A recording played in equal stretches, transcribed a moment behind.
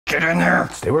Get in there.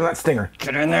 Stay away from that stinger.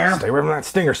 Get in there. Stay away from that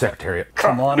stinger, Secretariat.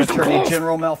 Come on, Attorney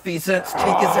General Malfeasance.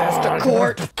 Take his ass to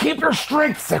court. Keep your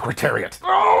strength, Secretariat.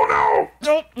 Oh,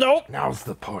 no. No. Now's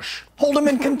the push. Hold him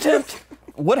in contempt.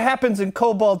 What happens in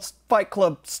Kobold's Fight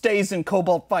Club stays in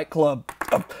Kobold Fight Club.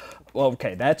 Well,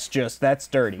 okay, that's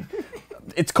dirty.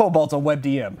 It's Kobolds on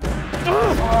WebDM.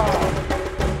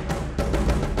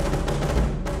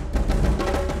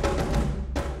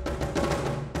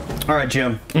 All right,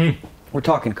 Jim. We're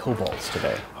talking Kobolds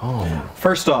today. Oh.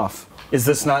 First off, is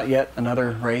this not yet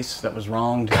another race that was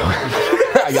wronged?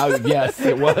 Yes,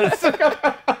 it was.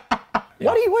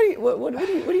 What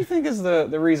do you think is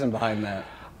the reason behind that?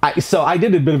 So I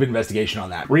did a bit of investigation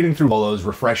on that. Reading through Volos,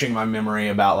 refreshing my memory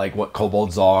about like what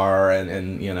kobolds are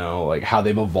and you know, like how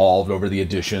they've evolved over the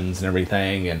editions and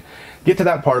everything, and get to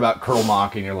that part about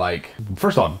Kurlmok and you're like,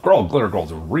 first off, Glitter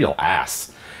Girl's a real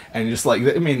ass. And just like,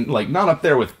 I mean, like not up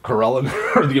there with Corellin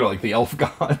or, you know, like the elf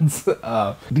gods.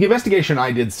 The investigation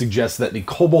I did suggests that the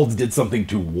kobolds did something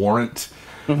to warrant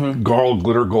Garl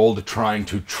Glitter Gold trying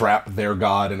to trap their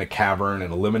god in a cavern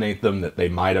and eliminate them, that they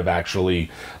might have actually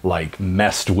like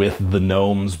messed with the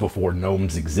gnomes before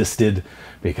gnomes existed,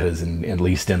 because at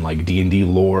least in like D&D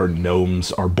lore,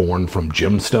 gnomes are born from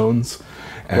gemstones.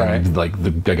 And like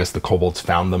I guess the kobolds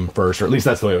found them first, or at least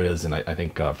that's the way it is in I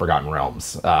think Forgotten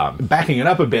Realms. Backing it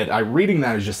up a bit, reading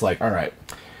that is just like, all right,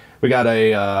 we got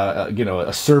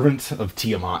a servant of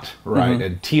Tiamat, right?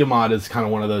 And Tiamat is kind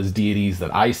of one of those deities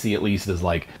that I see at least as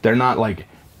like, they're not like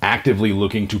actively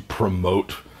looking to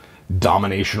promote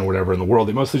domination or whatever in the world.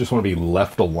 They mostly just want to be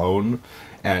left alone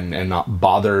and not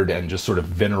bothered and just sort of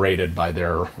venerated by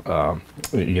their,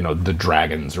 the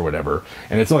dragons or whatever.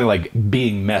 And it's only like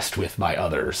being messed with by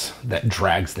others that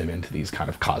drags them into these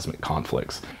kind of cosmic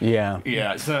conflicts. Yeah.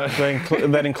 Yeah. So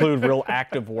that include real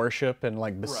active worship and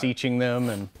like beseeching them.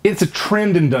 And it's a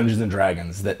trend in Dungeons and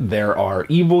Dragons that there are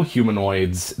evil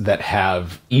humanoids that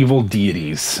have evil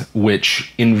deities,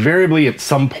 which invariably at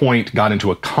some point got into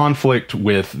a conflict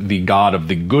with the god of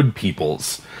the good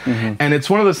peoples. And it's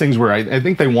one of those things where I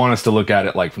think they want us to look at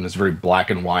it like from this very black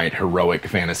and white heroic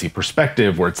fantasy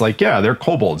perspective, where it's like, yeah, they're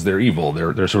kobolds, they're evil,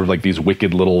 they're sort of like these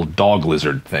wicked little dog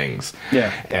lizard things.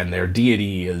 Yeah. And their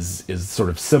deity is sort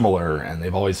of similar, and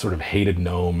they've always sort of hated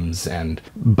gnomes,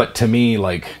 but to me,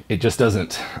 like, it just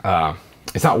doesn't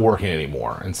it's not working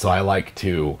anymore. And so I like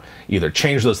to either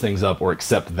change those things up or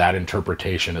accept that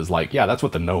interpretation as like, yeah, that's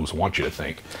what the gnomes want you to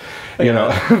think. You know,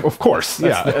 of course.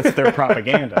 That's their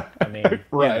propaganda. I mean,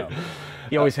 right.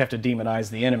 You always have to demonize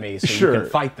the enemy so you can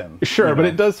fight them. Sure, but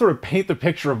it does sort of paint the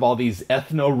picture of all these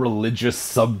ethno-religious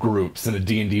subgroups in a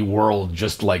D&D world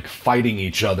just like fighting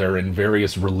each other in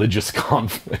various religious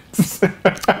conflicts.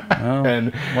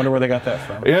 And wonder where they got that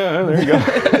from. Yeah, there you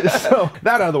go. So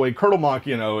that out of the way, Kurlmok,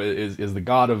 is the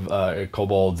god of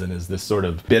kobolds and is this sort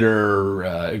of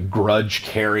bitter,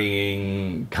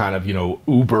 grudge-carrying kind of,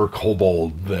 uber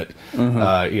kobold that,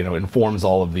 informs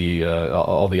all of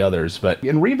the others. But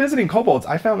in revisiting kobolds,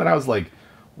 I found that I was like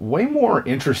way more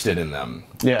interested in them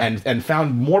and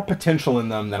found more potential in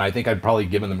them than I think I'd probably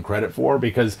given them credit for,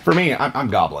 because for me, I'm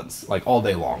goblins, like all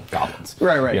day long, goblins.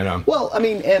 Right. Well, I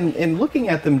mean, and looking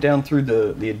at them down through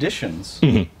the editions,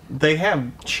 they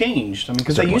have changed. I mean,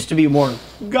 because they used to be more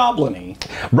goblin-y.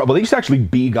 Right, well, they used to actually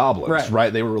be goblins,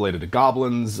 right? They were related to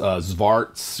goblins,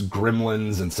 Zvarts,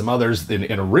 gremlins, and some others.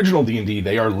 In original D&D,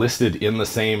 they are listed in the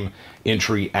same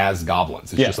entry as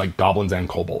goblins. It's just like goblins and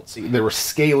kobolds. They were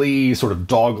scaly, sort of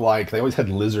dog-like. They always had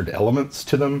lizard elements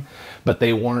to them, but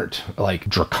they weren't like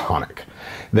draconic.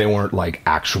 They weren't like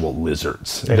actual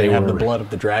lizards. They didn't have the blood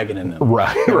of the dragon in them.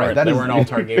 Right. They weren't all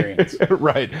Targaryens.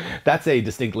 Right. That's a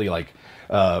distinctly like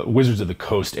Wizards of the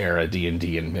Coast era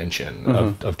D&D invention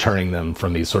of turning them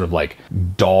from these sort of like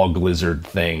dog lizard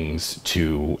things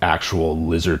to actual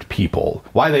lizard people.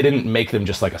 Why they didn't make them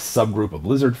just like a subgroup of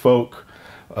lizard folk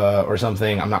or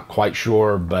something, I'm not quite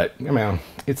sure, but I mean,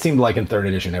 it seemed like in 3rd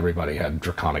edition everybody had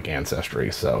draconic ancestry,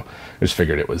 so I just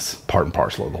figured it was part and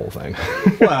parcel of the whole thing.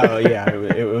 Well, yeah,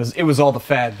 it was all the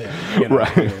fad then.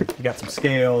 Right. You got some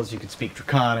scales, you could speak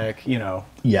draconic,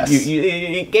 Yes.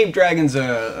 It gave dragons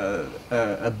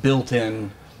a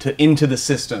built-in into the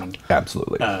system.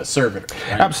 Absolutely. Servitor.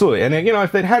 Right? Absolutely. And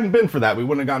if it hadn't been for that, we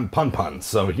wouldn't have gotten pun.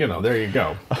 So, there you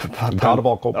go. God of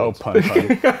all kobolds. Oh, pun.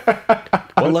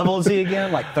 What level is he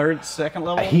again? Like third, second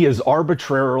level? He is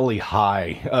arbitrarily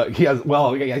high. He's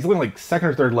only like second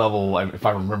or third level, if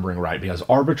I'm remembering right. He has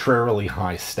arbitrarily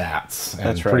high stats. And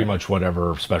That's right. Pretty much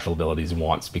whatever special abilities he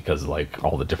wants because like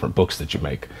all the different books that you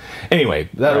make. Anyway,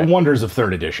 the wonders of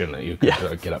third edition that you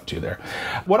could get up to there.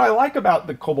 What I like about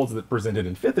the kobolds that presented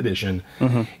in fifth edition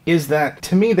is that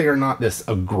to me they are not this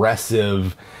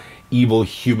aggressive, evil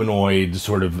humanoid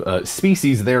sort of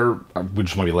species. We just want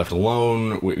to be left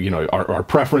alone. Our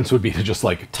preference would be to just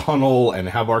like tunnel and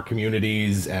have our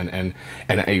communities and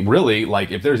really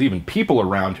like if there's even people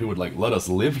around who would like let us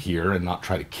live here and not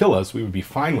try to kill us, we would be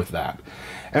fine with that.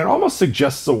 And it almost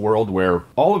suggests a world where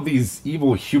all of these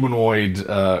evil humanoid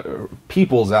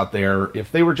peoples out there,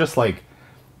 if they were just like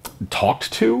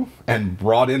talked to and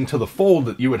brought into the fold,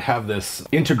 that you would have this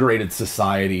integrated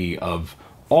society of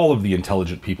all of the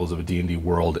intelligent peoples of a D&D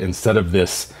world instead of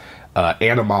this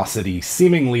animosity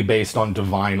seemingly based on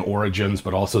divine origins,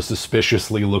 but also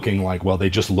suspiciously looking like, well, they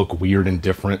just look weird and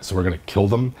different, so we're going to kill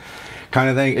them kind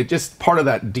of thing. It just part of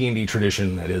that D&D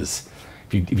tradition that is,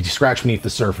 if you scratch beneath the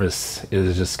surface,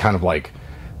 is just kind of like,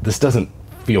 this doesn't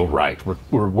feel right.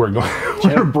 We're going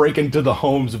to break into the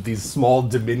homes of these small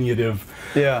diminutive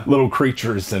little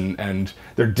creatures and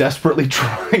they're desperately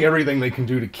trying everything they can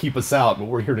do to keep us out, but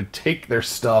we're here to take their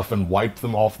stuff and wipe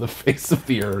them off the face of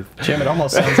the earth. Jim, it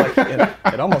almost sounds like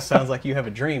it almost sounds like you have a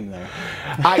dream there.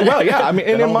 I mean,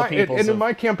 and in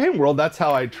my campaign world, that's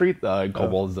how I treat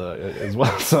kobolds as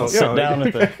well. So sit down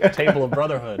at the table of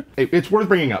brotherhood. It's worth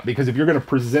bringing up because if you're going to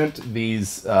present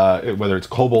these, whether it's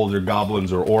kobolds or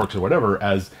goblins or orcs or whatever,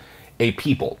 as a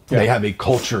people, they have a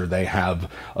culture, they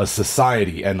have a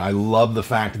society, and I love the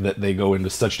fact that they go into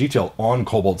such detail on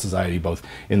kobold society, both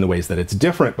in the ways that it's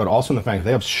different, but also in the fact that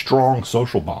they have strong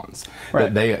social bonds,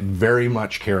 that they very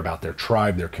much care about their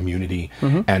tribe, their community,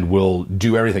 and will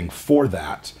do everything for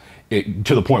that,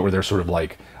 to the point where they're sort of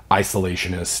like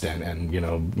isolationist and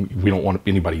we don't want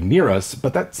anybody near us,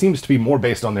 but that seems to be more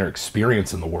based on their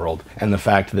experience in the world and the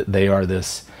fact that they are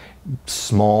this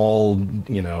small,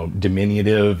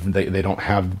 diminutive, they don't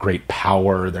have great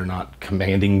power, they're not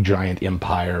commanding giant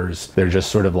empires, they're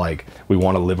just sort of like, we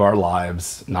want to live our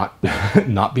lives, not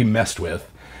not be messed with.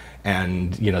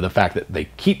 And the fact that they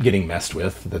keep getting messed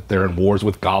with, that they're in wars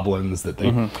with goblins, that they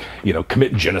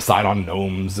commit genocide on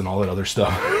gnomes and all that other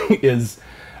stuff is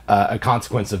a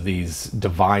consequence of these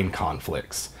divine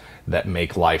conflicts that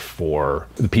make life for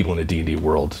the people in the D&D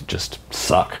world just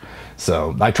suck.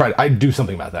 So I do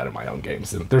something about that in my own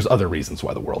games. And there's other reasons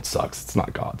why the world sucks. It's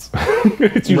not God's.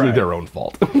 It's usually their own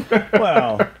fault.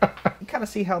 Well, you kind of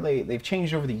see how they've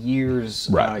changed over the years.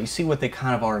 You see what they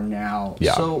kind of are now.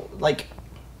 Yeah. So, like,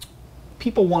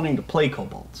 people wanting to play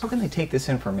kobolds, how can they take this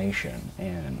information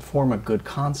and form a good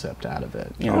concept out of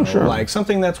it? Like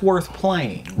something that's worth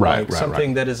playing,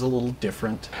 something that is a little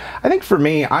different. I think for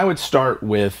me, I would start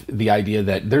with the idea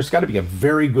that there's got to be a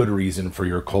very good reason for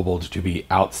your kobolds to be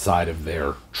outside of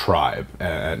their tribe,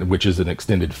 which is an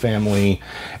extended family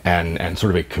and sort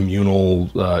of a communal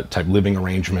type living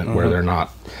arrangement where they're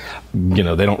not, they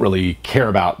don't really care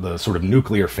about the sort of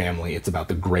nuclear family. It's about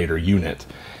the greater unit.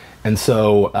 And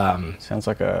so sounds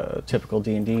like a typical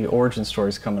D&D origin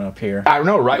story's coming up here. I don't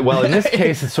know, right? Well, in this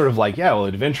case, it's sort of like,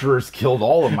 adventurers killed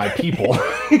all of my people,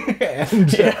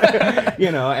 and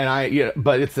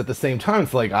but it's at the same time,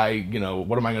 it's like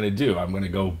what am I going to do? I'm going to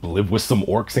go live with some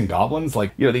orcs and goblins,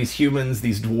 like these humans,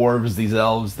 these dwarves, these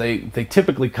elves. They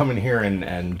typically come in here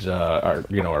and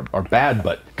are bad,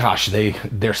 but gosh,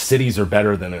 their cities are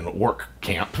better than an orc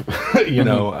camp,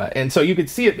 and so you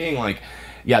could see it being like,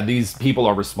 these people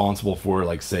are responsible for,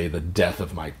 like, say, the death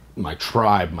of my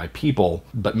tribe, my people,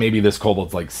 but maybe this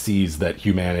kobold, like, sees that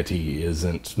humanity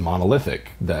isn't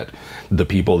monolithic, that the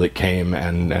people that came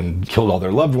and killed all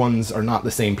their loved ones are not the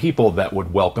same people that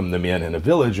would welcome them in a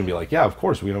village and be like, of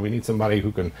course, we need somebody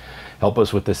who can help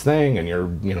us with this thing, and you're,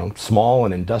 small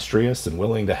and industrious and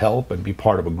willing to help and be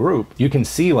part of a group. You can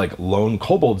see, like, lone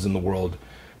kobolds in the world.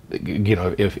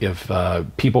 If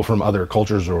people from other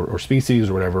cultures or species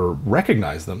or whatever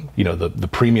recognize them, the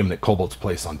premium that kobolds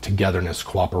place on togetherness,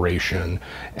 cooperation,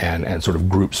 and sort of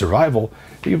group survival,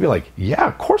 you'd be like,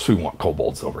 of course we want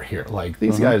kobolds over here. Like,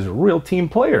 these guys are real team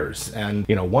players. And,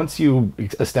 once you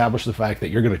establish the fact that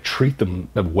you're going to treat them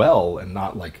well and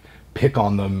not, like, pick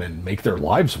on them and make their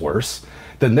lives worse,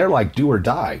 then they're like do or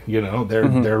die,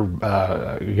 they're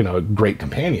great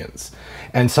companions.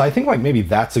 And so I think, like, maybe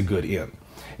that's a good in.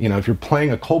 If you're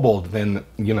playing a kobold, then,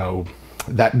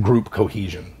 that group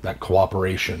cohesion, that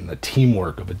cooperation, the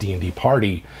teamwork of a D&D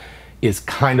party is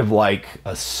kind of like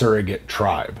a surrogate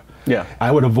tribe. Yeah.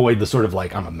 I would avoid the sort of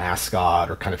like, I'm a mascot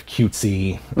or kind of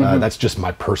cutesy. That's just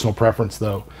my personal preference,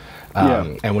 though.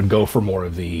 And would go for more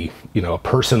of the, a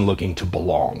person looking to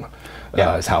belong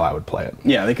is how I would play it.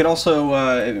 Yeah, they could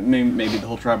also, maybe the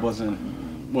whole tribe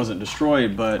wasn't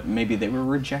destroyed, but maybe they were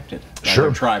rejected by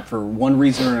their tribe for one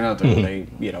reason or another. They,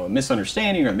 a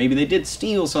misunderstanding, or maybe they did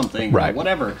steal something, or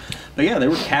whatever. But yeah, they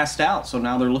were cast out, so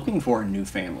now they're looking for a new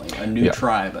family, a new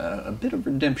tribe, a bit of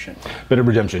redemption.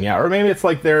 Yeah. Or maybe it's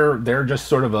like they're just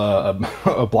sort of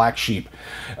a black sheep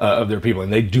of their people,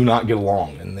 and they do not get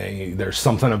along, and there's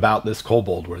something about this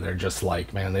kobold where they're just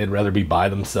like, man, they'd rather be by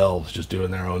themselves, just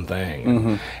doing their own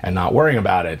thing, and not worrying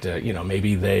about it.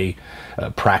 Maybe they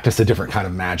practice a different kind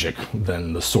of magic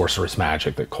than the sorceress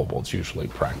magic that kobolds usually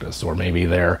practice, or maybe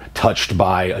they're touched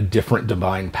by a different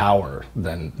divine power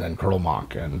than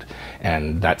Kurlmok,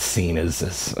 and that's seen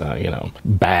as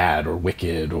bad or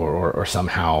wicked or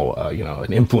somehow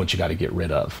an influence you got to get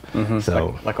rid of.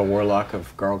 So like a warlock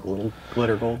of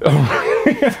glitter gold.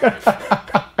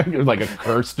 Like a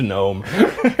cursed gnome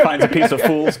finds a piece of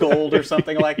fool's gold or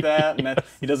something like that, and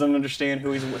he doesn't understand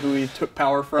who he took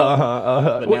power from.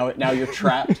 But now you're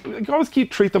trapped. You can always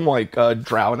treat them like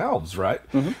drow and elves, right?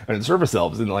 And service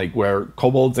elves, and like where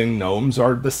kobolds and gnomes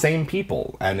are the same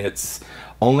people, and it's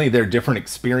only their different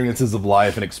experiences of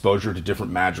life and exposure to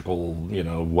different magical,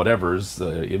 whatever's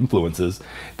influences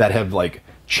that have like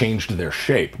changed their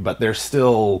shape, but they're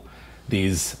still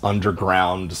these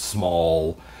underground,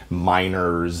 small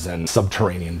miners and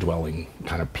subterranean dwelling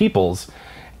kind of peoples.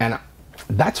 And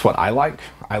that's what I like.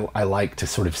 I like to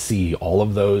sort of see all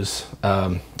of those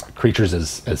creatures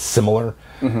as similar,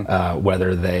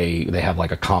 whether they have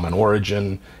like a common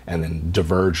origin and then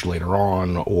diverged later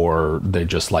on, or they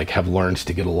just like have learned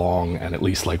to get along and at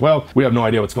least like, well, we have no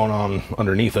idea what's going on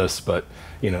underneath us, but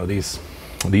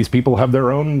these people have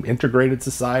their own integrated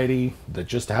society that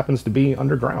just happens to be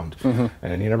underground,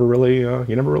 and you never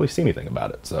really see anything about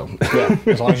it. So yeah,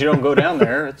 as long as you don't go down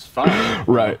there, it's fine.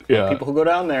 Right. Yeah. People who go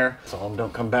down there, some of them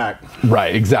don't come back.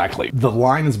 Right. Exactly. The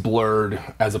line is blurred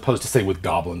as opposed to say with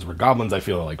goblins, where goblins I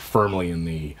feel are like firmly in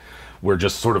the. We're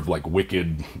just sort of like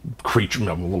wicked creature,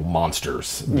 little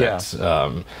monsters that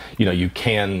you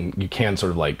can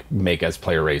sort of like make as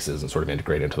player races and sort of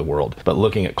integrate into the world. But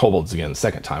looking at kobolds again the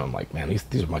second time, I'm like, man,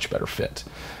 these are much better fit.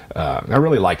 I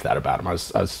really liked that about them. I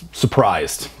was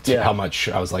surprised how much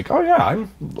I was like, oh yeah,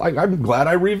 I'm glad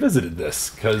I revisited this,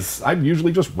 because I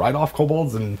usually just write off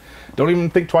kobolds and don't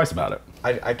even think twice about it.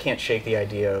 I can't shake the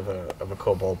idea of a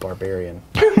kobold barbarian.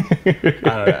 I don't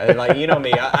know, like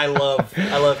me, I love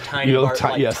tiny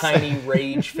tiny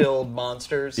rage-filled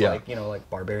monsters, like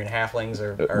barbarian halflings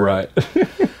are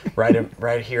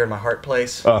right here in my heart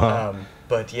place.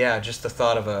 But yeah, just the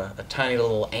thought of a tiny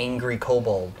little angry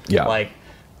kobold,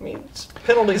 it's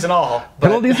penalties and all.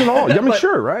 Penalties and all. Yeah, I mean,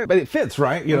 sure, right? But it fits,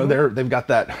 right? They've got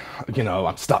that,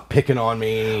 stop picking on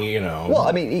me, Well,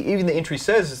 I mean, even the entry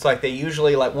says it's like they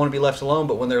usually like want to be left alone,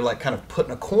 but when they're like kind of put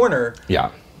in a corner,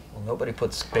 well, nobody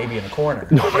puts baby in a corner.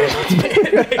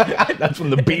 That's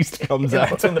when the beast comes out.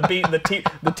 That's when the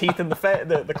teeth and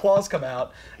the claws come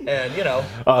out, and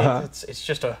it's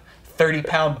just a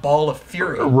 30-pound ball of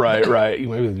fury. Right.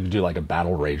 Maybe you do like a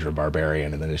battle rager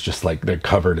barbarian, and then it's just like they're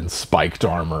covered in spiked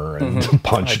armor and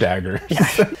punch daggers.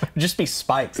 Just be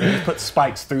spikes. They just put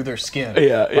spikes through their skin.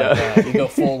 You go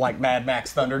full like Mad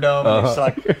Max Thunderdome. And it's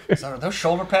like, so are those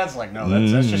shoulder pads? Like, no,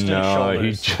 that's just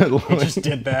his shoulders. He just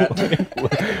did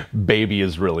that. Baby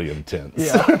is really intense.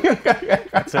 Yeah,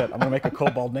 that's it. I'm gonna make a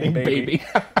kobold named Baby.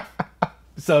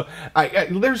 So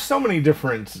there's so many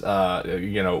different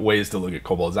ways to look at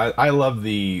kobolds. I love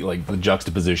the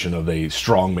juxtaposition of a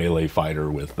strong melee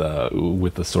fighter with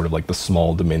the sort of like the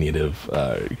small diminutive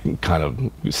kind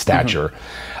of stature.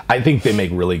 I think they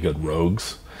make really good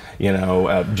rogues.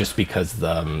 Just because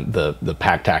the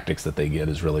pack tactics that they get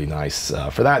is really nice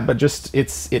for that. But just it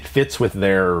fits with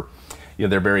their.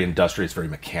 They're very industrious, very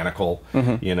mechanical.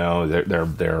 Their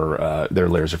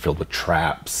lairs are filled with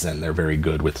traps, and they're very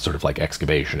good with sort of like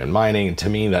excavation and mining. And to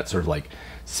me, that sort of like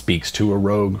speaks to a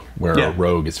rogue, where a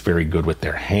rogue is very good with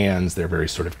their hands. They're very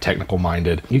sort of technical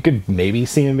minded. You could maybe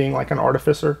see him being like an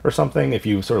artificer or something if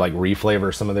you sort of like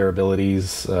reflavor some of their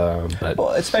abilities.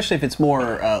 Well, especially if it's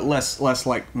more less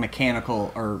like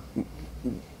mechanical or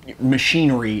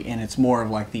machinery, and it's more of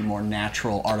like the more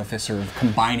natural artificer of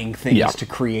combining things to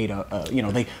create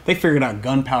they figured out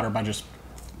gunpowder by just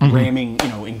ramming,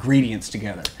 ingredients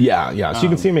together. Yeah. So you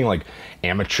can see them being like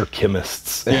amateur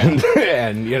chemists and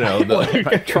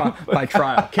by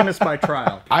trial, chemists by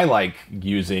trial. I like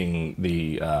using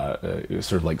the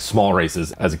sort of like small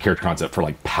races as a character concept for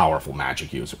like powerful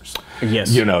magic users.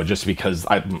 Yes. Just because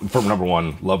from number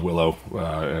one, love Willow,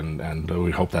 and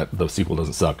we hope that the sequel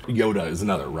doesn't suck. Yoda is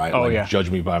another, right? Oh, yeah. Judge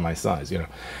me by my size,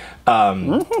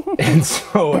 and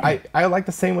so I like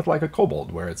the same with like a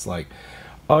kobold, where it's like,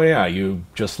 oh yeah, you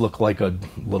just look like a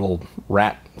little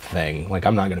rat thing. Like,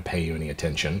 I'm not going to pay you any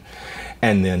attention.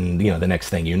 And then, the next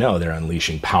thing you know, they're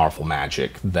unleashing powerful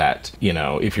magic that,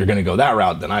 if you're going to go that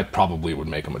route, then I probably would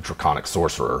make them a draconic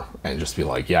sorcerer and just be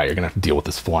like, yeah, you're going to have to deal with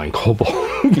this flying kobold,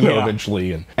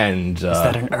 eventually. And is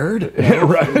that an Erd? No,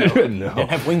 right? No. Didn't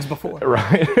have wings before.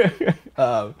 Right.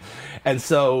 And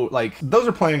so, like, those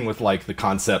are playing with, like, the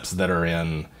concepts that are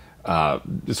in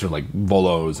sort of like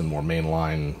Volos and more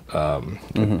mainline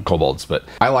kobolds, but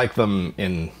I like them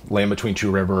in Land Between Two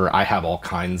River. I have all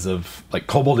kinds of, like,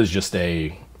 kobold is just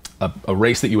a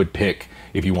race that you would pick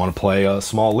if you want to play a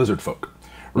small lizard folk,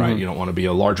 right? You don't want to be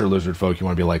a larger lizard folk, you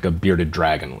want to be like a bearded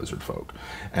dragon lizard folk.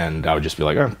 And I would just be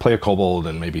like, play a kobold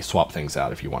and maybe swap things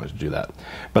out if you wanted to do that.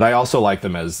 But I also like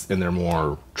them as in their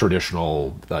more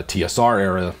traditional TSR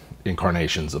era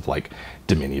incarnations of like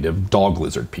diminutive dog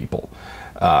lizard people.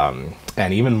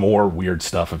 And even more weird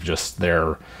stuff of just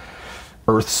their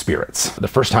earth spirits. The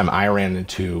first time I ran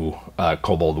into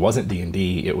Kobold wasn't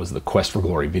D&D, it was the Quest for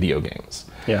Glory video games.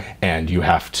 Yeah. And you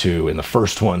have to, in the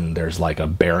first one, there's like a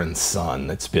barren son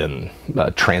that's been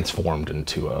transformed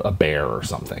into a bear or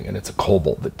something, and it's a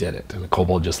kobold that did it. And the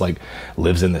kobold just like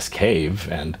lives in this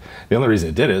cave, and the only reason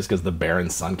it did it is because the barren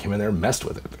son came in there and messed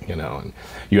with it, and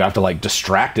you have to like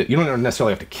distract it. You don't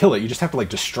necessarily have to kill it, you just have to like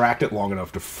distract it long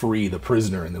enough to free the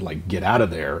prisoner and then like get out of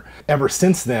there. Ever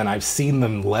since then, I've seen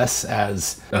them less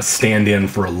as a stand-in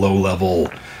for a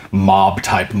low-level mob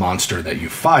type monster that you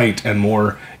fight, and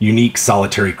more unique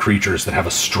solitary creatures that have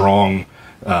a strong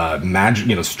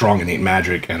magic, strong innate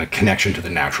magic and a connection to the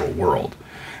natural world.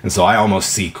 And so I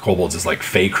almost see kobolds as like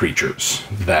fey creatures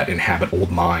that inhabit old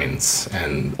mines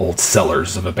and old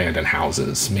cellars of abandoned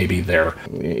houses. Maybe they're,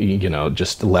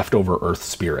 just leftover earth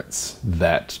spirits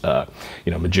that,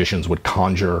 magicians would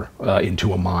conjure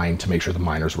into a mine to make sure the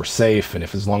miners were safe. And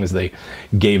as long as they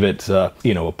gave it, a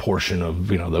portion of,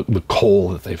 the coal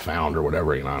that they found or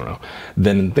whatever, I don't know,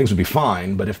 then things would be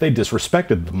fine. But if they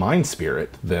disrespected the mine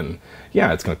spirit, then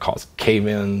yeah, it's going to cause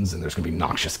cave-ins, and there's going to be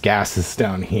noxious gases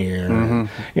down here. And,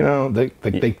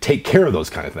 they take care of those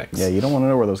kind of things. Yeah, you don't want to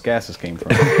know where those gases came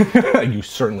from. You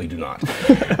certainly do not.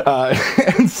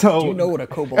 And so, do you know what a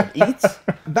kobold eats?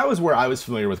 That was where I was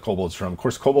familiar with kobolds from. Of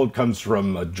course, kobold comes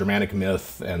from a Germanic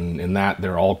myth, and in that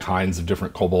there are all kinds of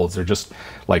different kobolds. They're just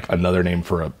like another name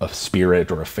for a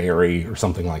spirit or a fairy or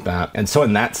something like that. And so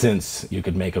in that sense, you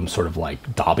could make them sort of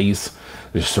like dobbies.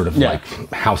 They're sort of like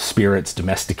house spirits,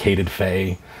 domesticated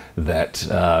fae that,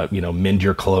 mend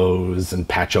your clothes and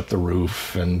patch up the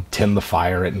roof and tend the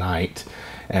fire at night.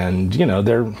 And,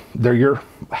 they're your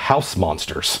house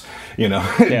monsters,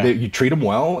 You treat them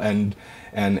well and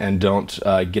don't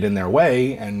get in their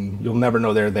way, and you'll never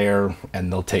know they're there,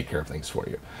 and they'll take care of things for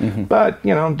you. But,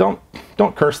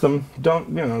 don't curse them.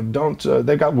 Don't,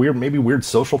 they've got maybe weird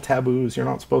social taboos you're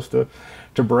not supposed to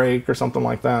break or something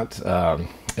like that.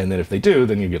 And then if they do,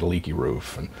 then you get a leaky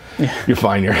roof, and you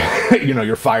find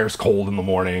your fire's cold in the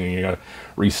morning, and you gotta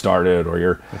restart it, or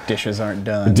your dishes aren't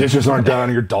done.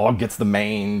 Or your dog gets the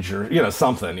mange, or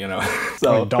something.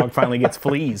 So your dog finally gets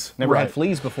fleas. Never had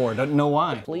fleas before. Doesn't know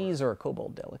why. Fleas are a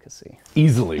kobold delicacy.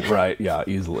 Easily, right? Yeah,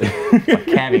 easily. Like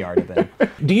caviar to them.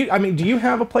 Do you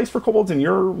have a place for kobolds in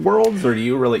your worlds, or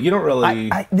you don't really?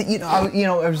 I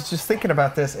was just thinking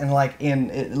about this, and like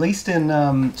at least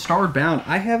in Starward Bound,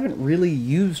 I haven't really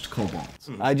used kobolds.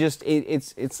 I just I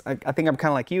think I'm kind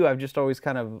of like you. I've just always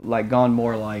kind of like gone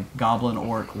more like goblin,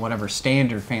 orc, whatever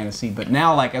standard fantasy. But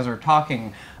now, like as we're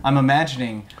talking, I'm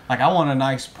imagining like I want a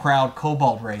nice proud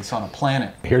kobold race on a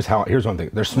planet. Here's one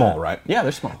thing. They're small, right? Yeah,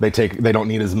 they're small. They don't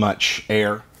need as much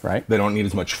air. Right. They don't need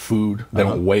as much food. They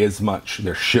don't weigh as much.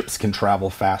 Their ships can travel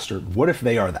faster. What if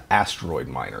they are the asteroid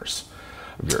miners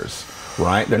of yours?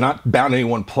 Right? They're not bound to any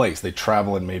one place. They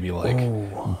travel in maybe like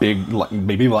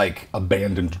maybe like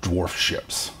abandoned dwarf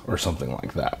ships or something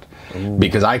like that. Ooh.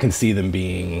 Because I can see them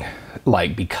being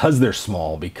like, because they're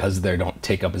small, because they don't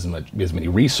take up as many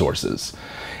resources,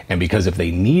 and because if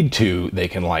they need to, they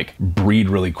can like breed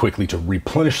really quickly to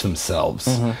replenish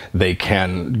themselves. They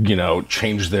can,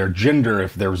 change their gender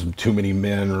if there's too many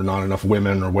men or not enough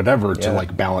women or whatever to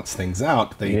like balance things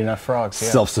out. They need enough frogs.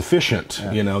 Self-sufficient.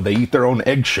 They eat their own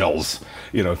eggshells.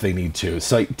 you know, if they need to.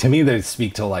 So to me, they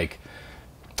speak to like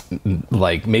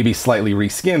maybe slightly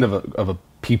reskinned of a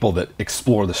people that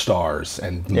explore the stars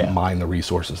and mine the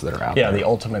resources that are out there. Yeah, the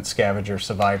ultimate scavenger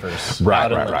survivors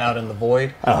out in the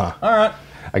void. Uh-huh. All right.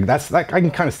 Like I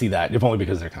can kind of see that, if only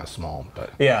because they're kind of small.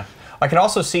 But yeah, I can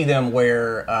also see them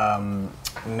where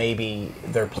maybe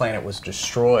their planet was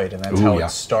destroyed and that's how it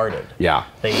started. Yeah.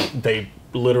 They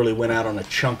literally went out on a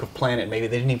chunk of planet. Maybe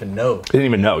they didn't even know. They didn't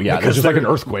even know. Yeah, because it was just like an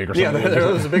earthquake or something. Yeah,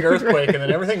 there was a big earthquake, and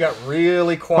then everything got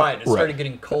really quiet. It started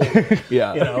getting cold.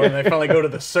 Yeah, you know, and they finally go to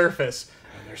the surface.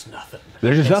 There's nothing.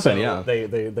 There's just nothing, so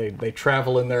they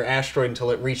travel in their asteroid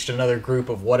until it reached another group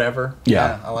of whatever.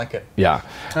 Yeah. I like it. Yeah.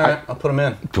 All right, I'll put them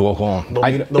in. Cool.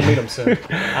 They'll meet them soon.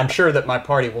 I'm sure that my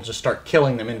party will just start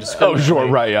killing them indiscriminately. Oh, sure,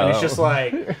 right, yeah. And it's just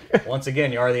like, once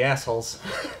again, you are the assholes.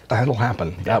 That'll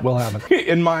happen. That will happen.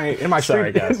 In my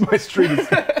Sorry, street, guys. in my street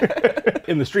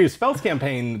in the Street of Spells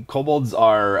campaign, kobolds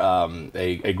are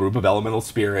a group of elemental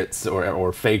spirits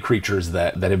or fey creatures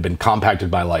that have been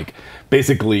compacted by like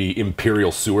basically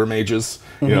imperial sewer mages.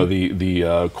 You know,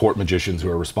 the court magicians who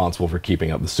are responsible for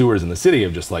keeping up the sewers in the city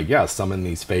have just like, summon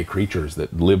these fey creatures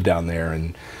that live down there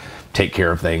and take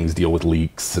care of things, deal with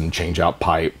leaks and change out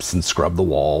pipes and scrub the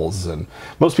walls. And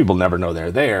most people never know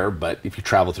they're there, but if you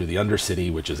travel through the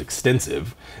Undercity, which is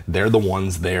extensive, they're the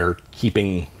ones there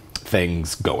keeping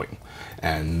things going.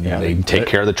 And they take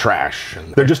care of the trash.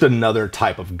 And they're just another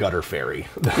type of gutter fairy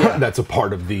that's a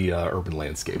part of the urban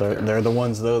landscape. They're the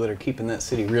ones, though, that are keeping that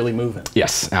city really moving.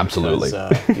 Yes, absolutely.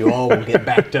 You all will get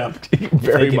backed up very if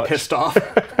they much. get pissed off.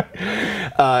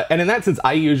 And in that sense,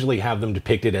 I usually have them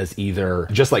depicted as either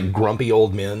just like grumpy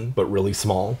old men, but really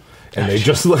small. And they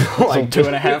just look like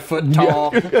 2.5 foot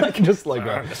tall. Just like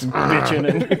just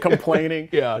bitching and complaining.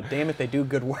 Yeah. But damn it, they do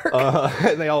good work.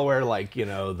 And they all wear like, you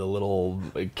know, the little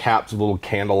caps with a little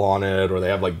candle on it, or they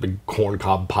have like big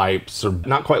corncob pipes, or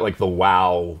not quite like the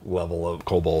WoW level of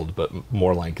kobold, but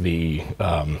more like the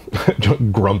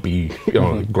grumpy,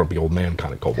 grumpy old man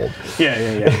kind of kobold.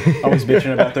 Yeah. Always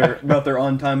bitching about their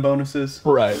on-time bonuses.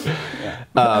 Right.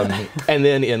 Yeah. And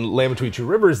then in Land Between Two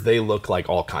Rivers, they look like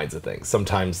all kinds of things.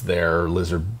 Sometimes they're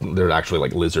actually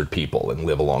like lizard people and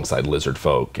live alongside lizard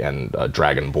folk and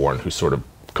dragonborn, who sort of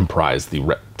comprise the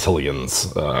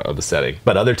reptilians of the setting.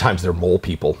 But other times they're mole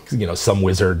people. You know, some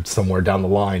wizard somewhere down the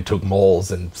line took moles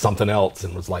and something else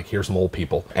and was like, here's mole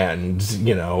people. And,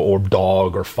 you know, or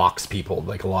dog or fox people.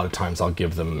 Like a lot of times I'll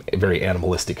give them very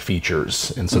animalistic features.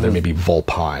 And so there may be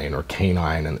vulpine or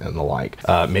canine and the like.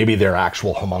 Maybe they're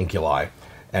actual homunculi.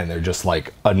 And they're just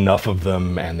like enough of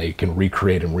them, and they can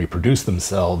recreate and reproduce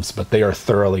themselves, but they are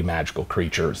thoroughly magical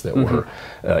creatures that were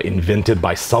invented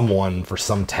by someone for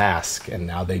some task, and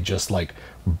now they just like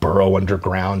burrow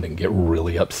underground and get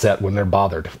really upset when they're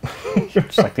bothered.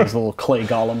 Just like these little clay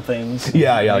golem things.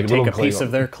 Yeah, They like take a piece of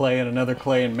their clay and another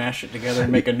clay and mash it together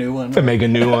and make a new one. And make a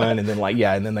new one, and then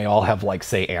and then they all have like,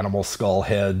 say, animal skull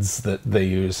heads that they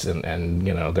use, and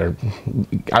you know, they're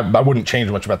I wouldn't change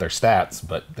much about their stats,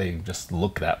 but they just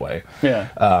look that way. Yeah.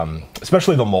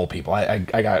 Especially the mole people. I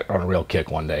got on a real kick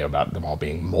one day about them all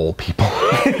being mole people.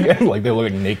 Like they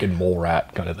look like naked mole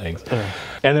rat kind of things.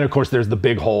 And then of course there's the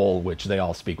Big Hole, which they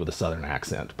all speak with a southern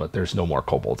accent, but there's no more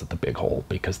kobolds at the Big Hole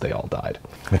because they all died.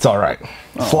 It's all right.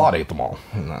 Slot ate them all.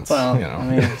 And that's, well, you know, I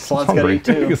mean, Slot's got to eat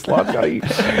too. Slot's got to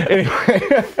eat.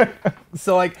 Anyway,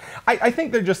 so like, I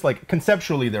think they're just like,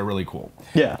 conceptually, they're really cool.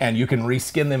 Yeah. And you can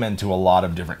reskin them into a lot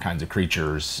of different kinds of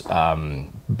creatures.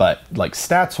 But like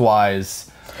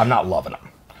stats-wise, I'm not loving them.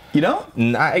 You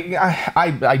don't?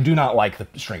 I do not like the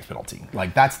strength penalty.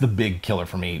 Like, that's the big killer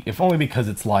for me. If only because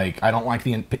it's like, I don't like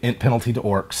the int penalty to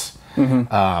orcs.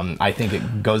 I think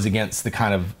it goes against the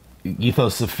kind of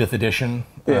ethos of 5th edition.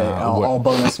 Yeah, all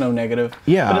bonus, no negative.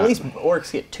 Yeah. But at least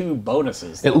orcs get 2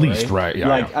 bonuses. At least, right, yeah.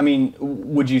 Like, I mean,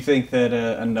 would you think that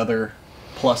another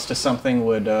plus to something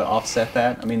would offset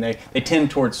that? I mean, they tend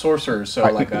towards sorcerers, so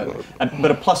like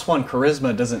but a +1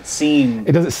 charisma doesn't seem...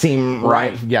 It doesn't seem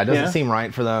right. Yeah, it doesn't Yeah? seem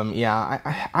right for them.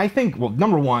 Yeah, I think, well,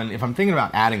 number one, if I'm thinking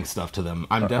about adding stuff to them,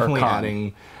 I'm definitely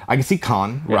adding... I can see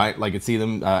con, right? Like, I could see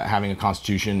them having a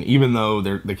constitution, even though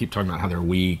they keep talking about how they're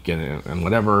weak and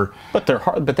whatever. But they're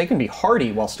hard, but they can be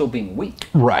hardy while still being weak.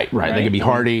 Right. They can be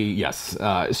hardy, yes,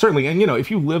 certainly. And you know,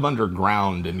 if you live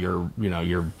underground and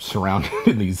you're surrounded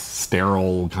in these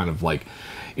sterile kind of like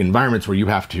environments where you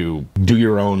have to do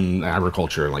your own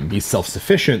agriculture, like be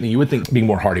self-sufficient, then you would think being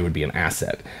more hardy would be an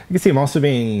asset. You can see them also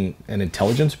being an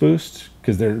intelligence boost,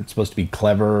 because they're supposed to be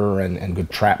clever and good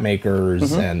trap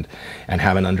makers and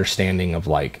have an understanding of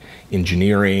like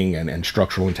engineering and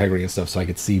structural integrity and stuff. So I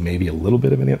could see maybe a little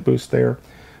bit of an int boost there.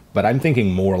 but I'm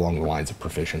thinking more along the lines of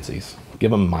proficiencies.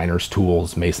 Give them miner's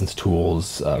tools, mason's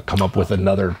tools, come up with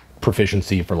another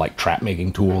proficiency for like trap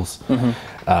making tools.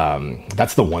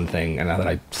 That's the one thing, and now that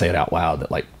I say it out loud,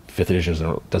 that like 5th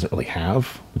edition doesn't really have,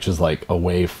 which is like a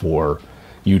way for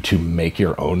you to make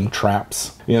your own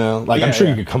traps. You know, like I'm sure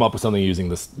you could come up with something using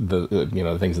the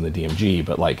things in the DMG,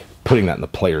 but like putting that in the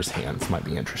player's hands might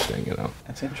be interesting. You know,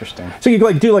 that's interesting. So you could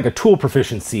like do like a tool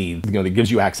proficiency, you know, that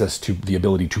gives you access to the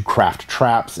ability to craft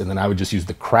traps, and then I would just use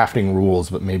the crafting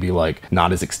rules, but maybe like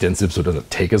not as extensive, so it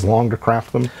doesn't take as long to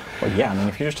craft them. Well, yeah, I mean,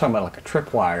 if you're just talking about like a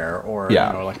tripwire or you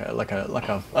know, like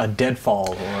a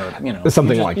deadfall, or you know,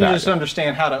 something like that. You just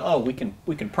understand how to we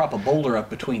can prop a boulder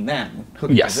up between that and hook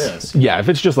it to this. Yeah, if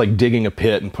it's just like digging a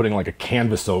pit and putting like a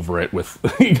canvas over it with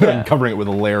covering it with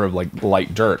a layer of like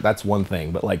light dirt, that's one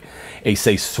thing. But like a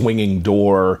say swinging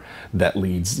door that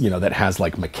leads, you know, that has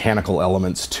like mechanical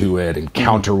elements to it and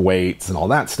counterweights and all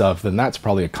that stuff, then that's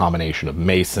probably a combination of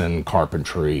mason,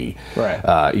 carpentry,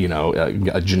 you know,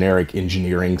 a generic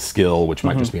engineering skill, which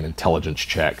might just be an intelligence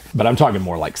check. But I'm talking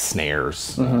more like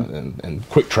snares and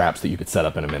quick traps that you could set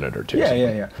up in a minute or two.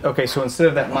 Yeah. Okay, so instead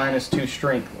of that -2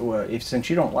 strength, since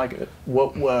you don't like it,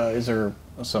 what is there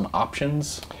some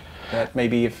options that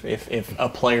maybe if a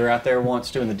player out there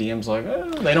wants to, and the DM's like, oh,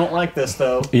 they don't like this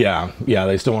though? Yeah,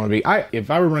 they still want to be.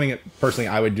 If I were running it personally,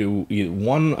 I would do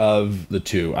one of the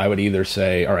two. I would either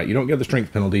say, all right, you don't get the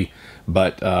strength penalty,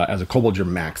 but as a kobold, your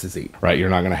max is 8, right? You're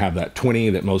not going to have that 20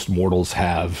 that most mortals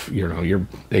have. You know, your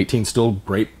 18 still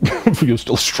great for you,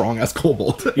 still strong as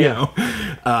kobold. You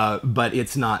know, but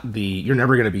it's not you're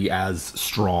never going to be as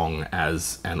strong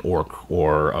as an orc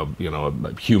or a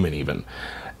human even.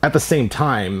 At the same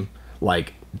time,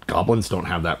 like, goblins don't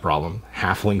have that problem.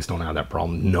 Halflings don't have that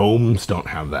problem. Gnomes don't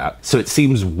have that. So it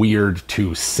seems weird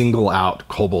to single out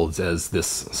kobolds as this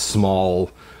small,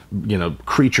 you know,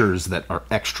 creatures that are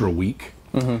extra weak.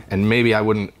 And maybe I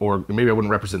wouldn't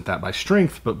represent that by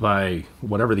strength, but by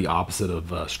whatever the opposite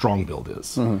of strong build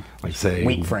is. Like say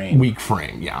weak frame. Weak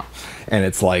frame, yeah. And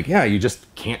it's like, yeah, you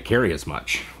just can't carry as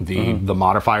much. The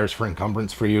modifiers for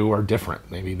encumbrance for you are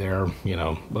different. Maybe they're, you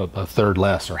know, a third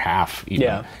less or half even.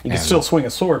 Yeah, you can still swing a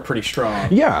sword pretty strong.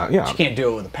 Yeah. But you can't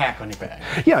do it with a pack on your back.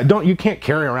 Yeah, you can't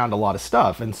carry around a lot of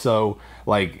stuff. And so,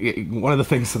 like, one of the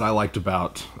things that I liked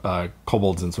about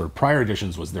kobolds in sort of prior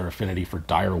editions was their affinity for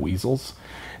dire weasels,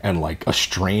 and like a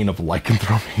strain of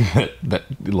lycanthropy that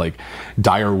like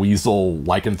dire weasel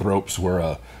lycanthropes were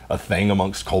a thing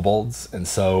amongst kobolds. And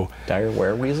so dire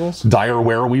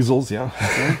wereweasels, yeah.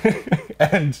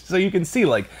 And so you can see,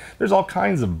 like, there's all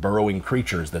kinds of burrowing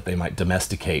creatures that they might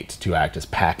domesticate to act as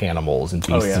pack animals and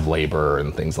beasts of labor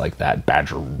and things like that.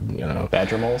 Badger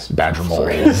moles,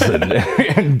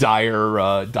 and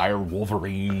dire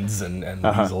wolverines and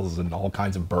weasels and all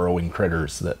kinds of burrowing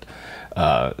critters that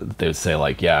they would say,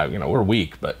 like, yeah, you know, we're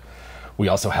weak, but we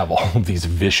also have all of these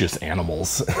vicious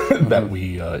animals that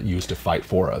we use to fight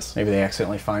for us. Maybe they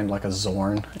accidentally find like a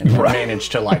Zorn and manage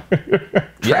to like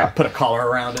put a collar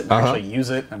around it and actually use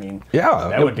it. I mean,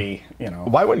 that would be, you know.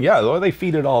 Why wouldn't, or they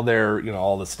feed it all their, you know,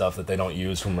 all the stuff that they don't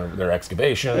use from their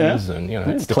excavations and, you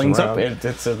know, it cleans up.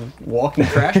 It's a walking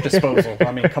trash disposal.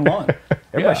 I mean, come on.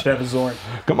 Everybody should have a Zorn.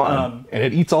 Come on. And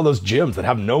it eats all those gems that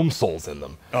have gnome souls in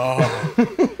them.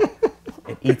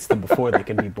 It eats them before they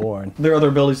can be born. Their other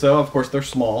abilities, though, of course, they're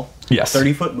small. Yes.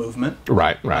 30-foot movement.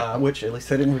 Right. Which, at least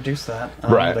they didn't reduce that.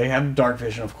 Right. They have dark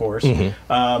vision, of course.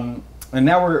 And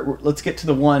now let's get to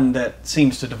the one that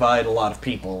seems to divide a lot of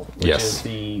people, which is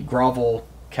the grovel,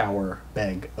 cower,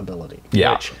 beg ability.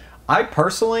 Yeah. Which I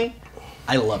personally,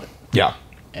 I love it. Yeah.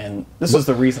 And this is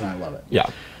the reason I love it. Yeah.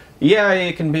 Yeah,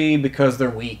 it can be because they're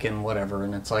weak and whatever,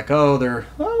 and it's like,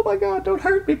 oh my God, don't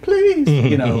hurt me, please.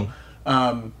 You know.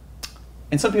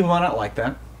 And some people might not like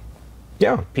that.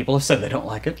 Yeah. People have said they don't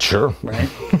like it. Sure. Right?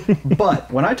 But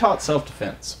when I taught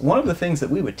self-defense, one of the things that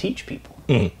we would teach people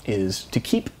is to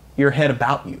keep your head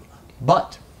about you,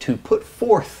 but to put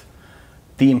forth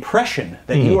the impression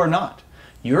that you are not.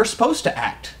 You're supposed to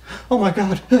act, oh my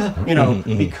God, you know,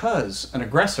 because an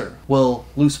aggressor will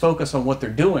lose focus on what they're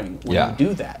doing when you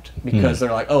do that, because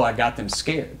they're like, oh, I got them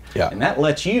scared. Yeah. And that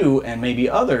lets you and maybe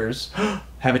others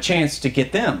have a chance to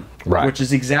get them, which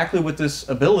is exactly what this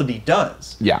ability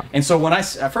does. Yeah. And so when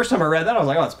first time I read that, I was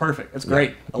like, oh, it's perfect. It's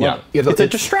great. I love it. It's a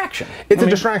distraction. It's a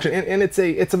distraction, and it's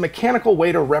a mechanical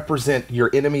way to represent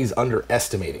your enemies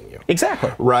underestimating you.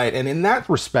 Exactly. Right, and in that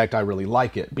respect, I really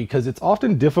like it, because it's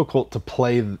often difficult to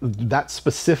play that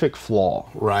specific flaw,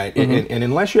 right? And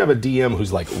unless you have a DM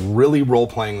who's like really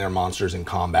role-playing their monsters in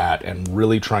combat and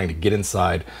really trying to get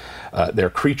inside their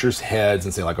creatures' heads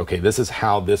and say like, okay, this is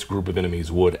how this group of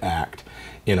enemies would act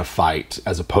in a fight,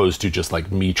 as opposed to just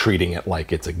like me treating it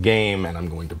like it's a game and I'm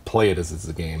going to play it as it's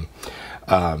a game,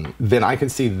 then I can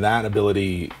see that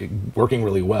ability working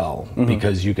really well,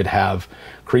 because you could have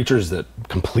creatures that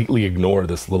completely ignore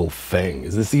this little thing.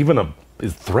 Is this even a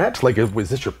threat? Like, is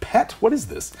this your pet? What is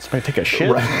this? It's going to take a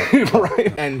shit. Right.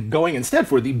 Right. And going instead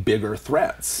for the bigger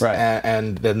threats. Right.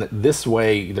 And then this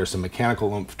way, there's some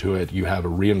mechanical oomph to it. You have a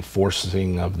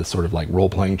reinforcing of the sort of like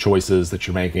role-playing choices that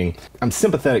you're making. I'm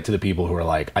sympathetic to the people who are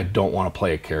like, I don't want to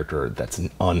play a character that's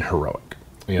an unheroic.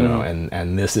 You know,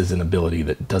 and this is an ability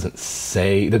that doesn't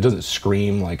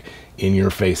scream like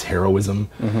in-your-face heroism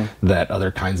that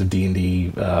other kinds of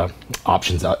D&D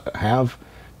options have.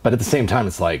 But at the same time,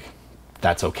 it's like,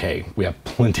 that's okay. We have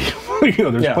plenty. There's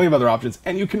plenty of other options,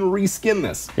 and you can reskin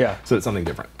this. Yeah. So it's something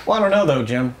different. Well, I don't know though,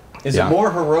 Jim. Is it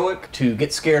more heroic to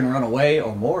get scared and run away,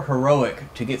 or more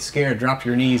heroic to get scared, drop to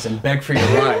your knees, and beg for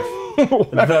your life?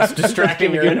 Thus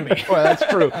distracting your enemy. Well, that's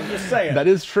true. I'm just saying. That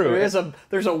is true.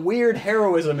 There's a weird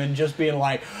heroism in just being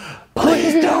like,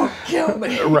 please don't kill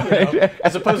me. Right. You know?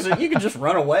 As opposed to, you can just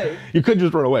run away. You could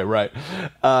just run away, right.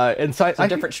 And so it's a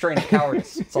different strain of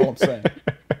cowardice. That's all I'm saying.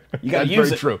 You gotta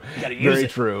use it. True. You gotta use it. Very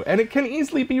true. And it can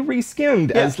easily be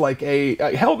reskinned as like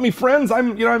a help me friends,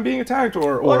 I'm being attacked,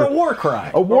 or a war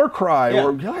cry. A war cry,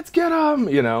 or let's get them.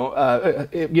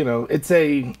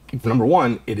 It's number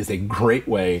one, it is a great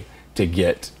way to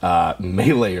get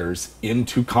meleeers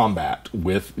into combat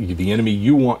with the enemy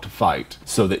you want to fight,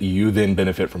 so that you then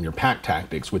benefit from your pack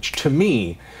tactics, which to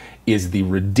me is the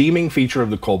redeeming feature of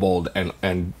the Kobold,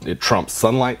 and it trumps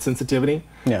sunlight sensitivity.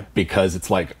 Yeah. Because it's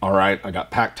like, all right, I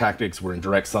got pack tactics, we're in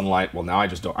direct sunlight. Well, now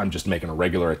I'm just making a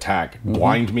regular attack.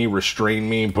 Blind me, restrain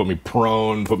me, put me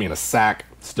prone, put me in a sack,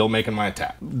 still making my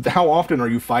attack. How often are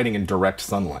you fighting in direct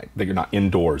sunlight, that you're not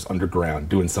indoors, underground,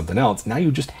 doing something else? Now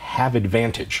you just have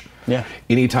advantage. Yeah.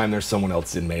 Anytime there's someone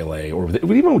else in melee, or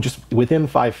even just within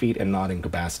 5 feet and not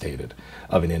incapacitated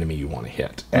of an enemy you want to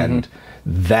hit. And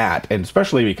and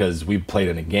especially because we played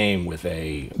in a game with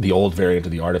the old variant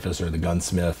of the Artificer, the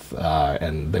Gunsmith,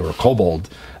 and they were Kobold,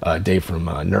 Dave from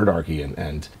Nerdarchy,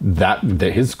 and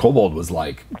his Kobold was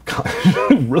like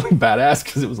really badass,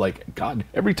 because it was like, God,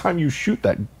 every time you shoot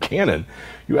that cannon,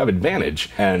 you have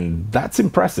advantage, and that's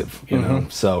impressive, you know.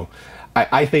 So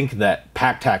I think that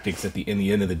pack tactics in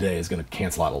the end of the day is going to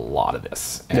cancel out a lot of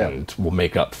this, and will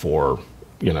make up for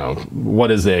what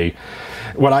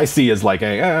I see as like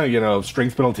a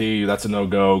strength penalty. That's a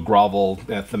no-go. Grovel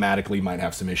thematically might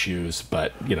have some issues,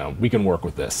 but we can work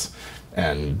with this,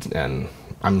 and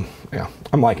I'm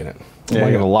liking it. I'm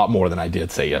liking it a lot more than I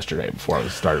did say yesterday before I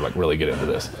started like really get into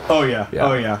this. Oh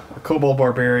yeah. A Kobold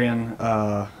Barbarian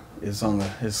is on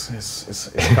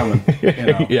is coming.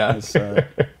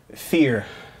 Fear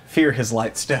his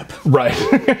light step. Right.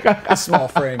 A small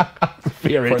frame.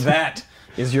 Fear it. For that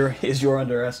is your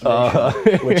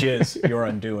underestimation, which is your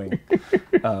undoing.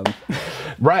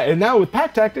 Right, and now with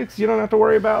pack tactics, you don't have to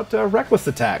worry about reckless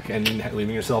attack and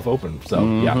leaving yourself open. So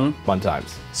yeah, fun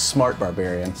times. Smart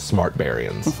barbarian. Smart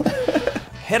barbarians.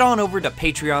 Head on over to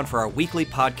Patreon for our weekly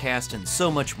podcast and so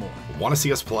much more. Want to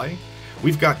see us play?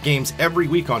 We've got games every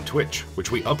week on Twitch, which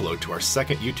we upload to our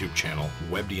second YouTube channel,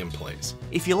 WebDM Plays.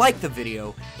 If you like the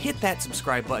video, hit that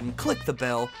subscribe button, click the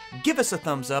bell, give us a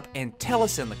thumbs up, and tell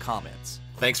us in the comments.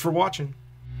 Thanks for watching.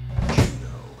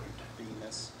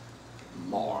 Venus.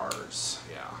 Mars.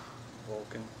 Yeah.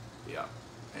 Vulcan. Yeah.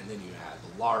 And then you had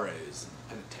the Lares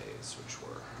and Penetes, which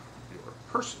were your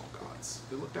personal gods.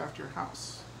 They looked after your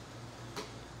house,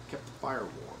 kept the fire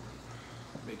warm,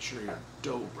 made sure your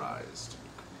dough rised, and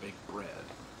you could bake bread.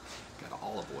 Got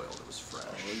olive oil that was fresh.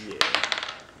 Oh yeah.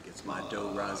 Gets my dough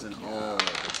rising all the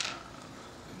time.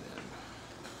 And then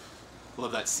I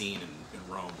love that scene in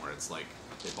Rome where it's like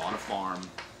they bought a farm,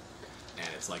 and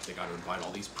it's like they got to invite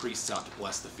all these priests out to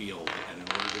bless the field, and in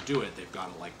order to do it, they've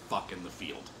got to like fuck in the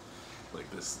field, like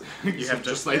this. You have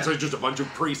just to, it's like just a bunch of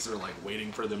priests are like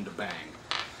waiting for them to bang,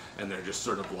 and they're just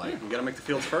sort of like, you gotta make the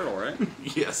fields fertile, right?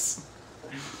 Yes.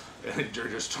 And they're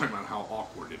just talking about how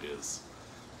awkward it is.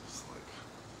 It's like,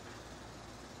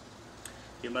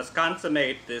 you must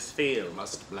consummate this field. you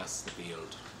must bless the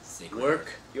field. Sacred.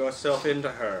 Work yourself into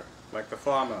her, like the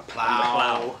farmer.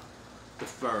 Plow the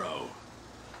furrow.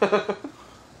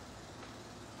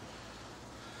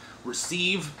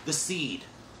 Receive the seed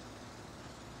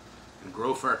and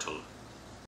grow fertile.